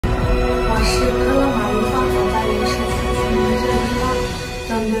克勒玛依方所在人士所名字的地方，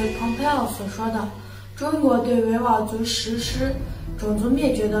针对 Pompeo 所说的中国对维吾尔族实施种族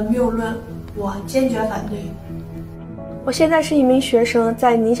灭绝的谬论，我坚决反对。我现在是一名学生，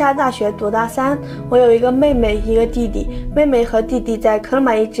在宁夏大学读大3。我有一个妹妹，一个弟弟。妹妹和弟弟在克勒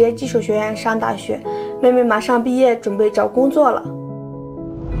玛依职业技术学院上大学，妹妹马上毕业，准备找工作了。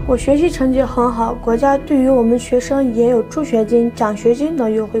我学习成绩很好，国家对于我们学生也有助学金、奖学金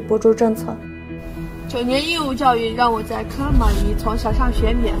等优惠补助政策。9年义务教育让我在克勒玛依从小上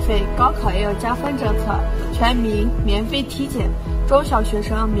学免费，高考也有加分政策，全民免费体检，中小学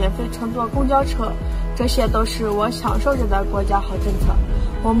生免费乘坐公交车，这些都是我享受着的国家好政策。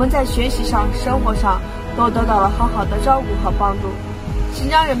我们在学习上、生活上都得到了很好的照顾和帮助。新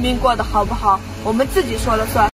疆人民过得好不好，我们自己说了算。